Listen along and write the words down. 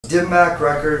DIM MAK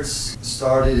Records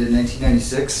started in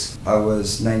 1996. I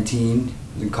was 19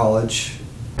 in college.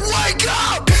 Wake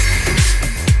up!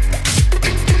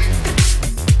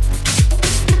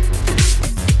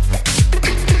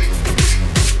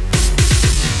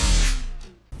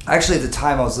 Actually, at the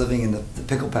time, I was living in the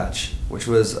Pickle Patch, which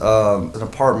was an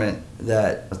apartment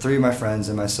that 3 of my friends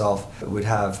and myself would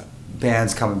have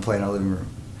bands come and play in our living room.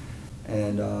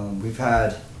 And we've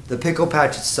had the Pickle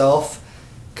Patch itself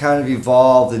kind of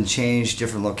evolved and changed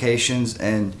different locations,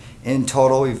 and in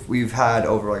total we've had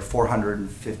over like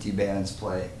 450 bands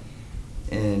play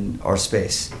in our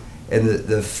space. And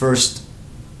the first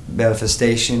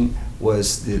manifestation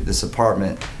was this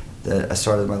apartment that I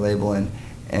started my label in.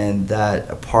 And that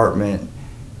apartment,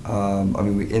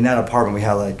 in that apartment we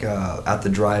had like At the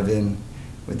Drive-In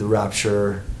with the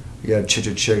Rapture, we had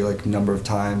Chig like a number of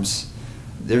times.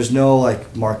 There's no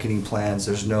like marketing plans,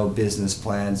 there's no business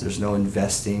plans, there's no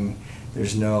investing,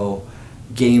 there's no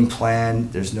game plan,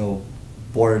 there's no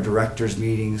board of directors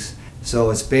meetings.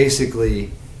 So it's basically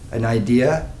an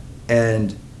idea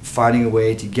and finding a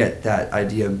way to get that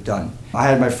idea done. I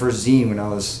had my first zine when I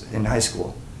was in high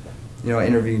school. You know,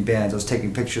 interviewing bands. I was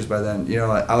taking pictures by then. You know,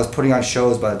 I was putting on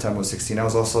shows by the time I was 16. I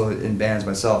was also in bands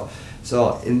myself.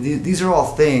 So these are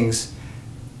all things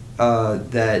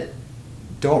that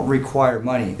don't require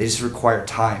money. They just require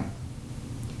time.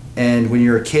 And when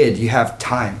you're a kid, you have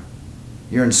time.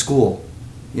 You're in school,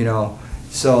 you know.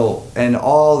 So, and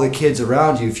all the kids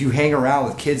around you, if you hang around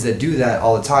with kids that do that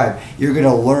all the time, you're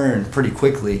gonna learn pretty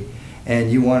quickly.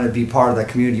 And you wanna be part of that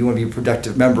community. You wanna be a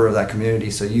productive member of that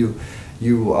community. So you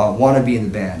want to be in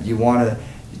the band, you want to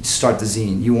start the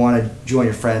zine, you want to join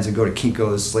your friends and go to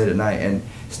Kinko's late at night and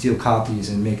steal copies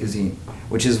and make a zine,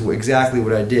 which is exactly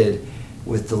what I did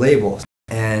with the label.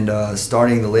 And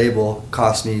starting the label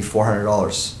cost me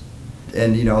 $400.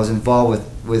 And you know, I was involved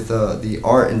with the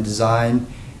art and design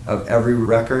of every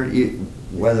record,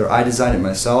 whether I designed it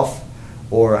myself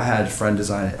or I had a friend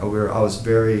design it. I was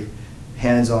very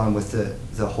hands-on with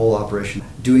the whole operation,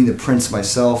 doing the prints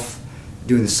myself,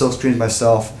 doing the silk screens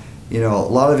myself. You know, a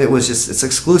lot of it was just, it's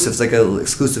exclusive. It's like an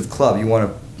exclusive club. You want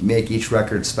to make each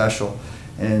record special,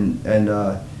 and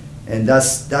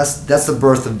that's the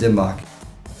birth of DIM MAK.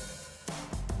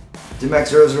 DIM MAK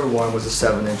 001 was a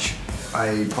 7-inch.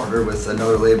 I partnered with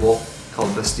another label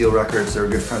called Bastille Records. They're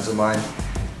good friends of mine.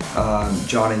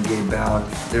 John and Gabe Bound.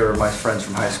 They were my friends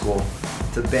from high school.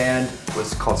 The band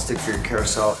was called Stick for Your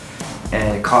Carousel,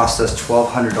 and it cost us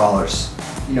 $1,200.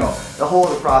 You know, the whole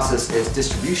of the process is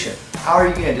distribution. How are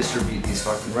you going to distribute these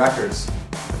fucking records?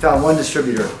 I found one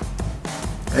distributor,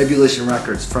 Ebullition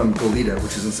Records from Goleta,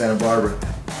 which is in Santa Barbara.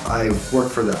 I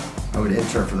worked for them. I would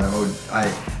intern for them.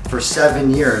 For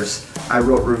 7 years, I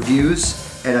wrote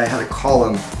reviews and I had a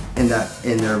column in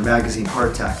their magazine,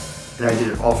 Hardtack, and I did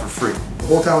it all for free. The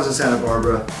whole time I was in Santa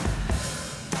Barbara.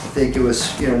 I think it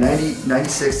was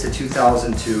 96 to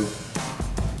 2002.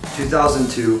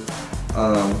 2002.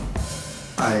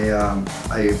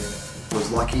 I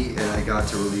was lucky and I got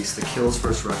to release The Kill's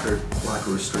first record, Black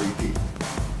Rooster EP.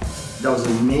 That was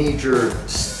a major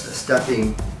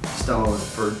stepping stone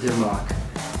for DIM MAK.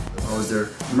 I was their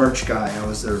merch guy, I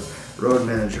was their road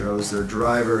manager, I was their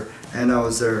driver, and I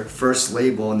was their first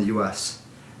label in the US.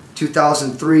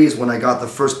 2003 is when I got the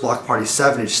first Bloc Party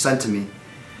 7-inch sent to me,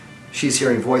 She's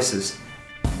Hearing Voices.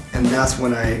 And that's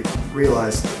when I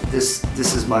realized this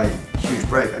is my huge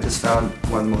break. I just found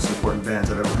one of the most important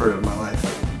bands I've ever heard of in my life.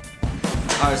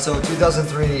 Alright, so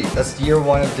 2003, that's year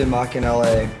 1 of DIM MAK in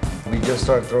LA. We just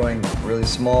started throwing really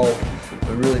small,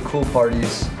 but really cool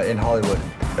parties in Hollywood.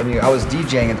 I mean, I was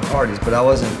DJing at the parties, but I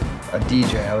wasn't a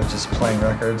DJ, I was just playing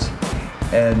records.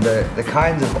 And the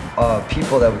kinds of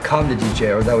people that would come to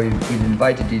DJ or that we'd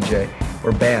invite to DJ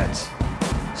were bands.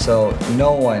 So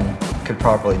no one could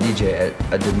properly DJ at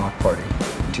a DIM MAK party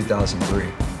in 2003.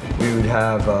 We would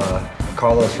have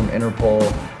Carlos from Interpol,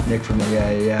 Nick from the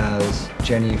Yeah-Yeahs,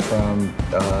 Jenny from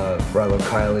Rilo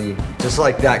Kiley, just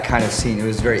like that kind of scene. It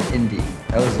was very indie.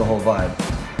 That was the whole vibe.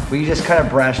 We just kind of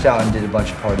branched out and did a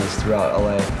bunch of parties throughout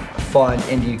LA. Fun,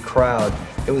 indie crowd.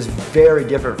 It was very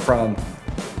different from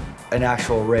an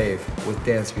actual rave with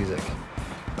dance music.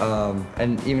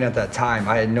 And even at that time,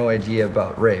 I had no idea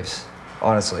about raves.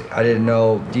 Honestly, I didn't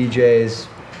know DJs,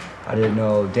 I didn't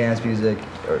know dance music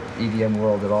or EDM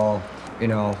world at all. You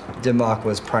know, DIM MAK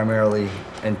was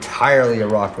entirely a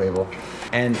rock label.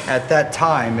 And at that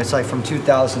time, it's like from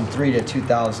 2003 to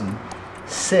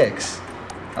 2006,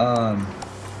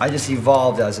 I just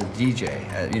evolved as a DJ.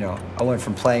 You know, I went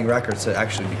from playing records to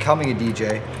actually becoming a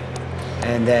DJ.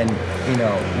 And then, you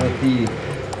know, with the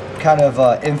kind of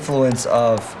influence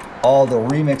of all the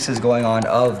remixes going on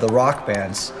of the rock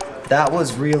bands, that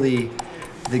was really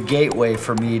the gateway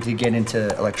for me to get into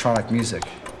electronic music.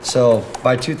 So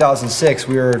by 2006,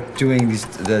 we were doing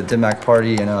the DIM MAK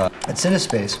Party at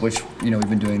Cinespace, which we've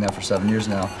been doing that for 7 years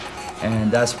now.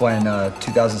 And that's when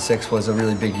 2006 was a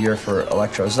really big year for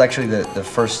electro. It was actually the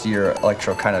first year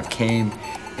electro kind of came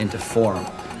into form.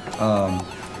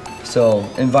 So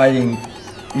inviting,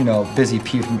 Busy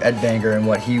P from Ed Banger and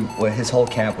what his whole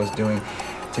camp was doing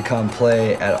to come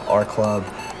play at our club,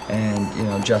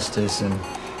 and Justice and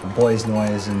Boys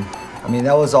Noise, and I mean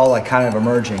that was all like kind of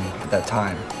emerging at that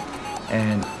time.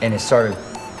 And it started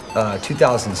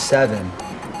 2007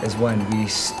 is when we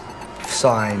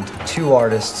signed 2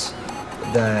 artists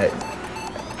that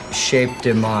shaped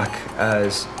DIM MAK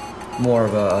as more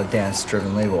of a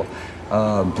dance-driven label,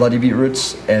 Bloody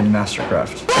Beetroots and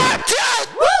MSTRKRFT.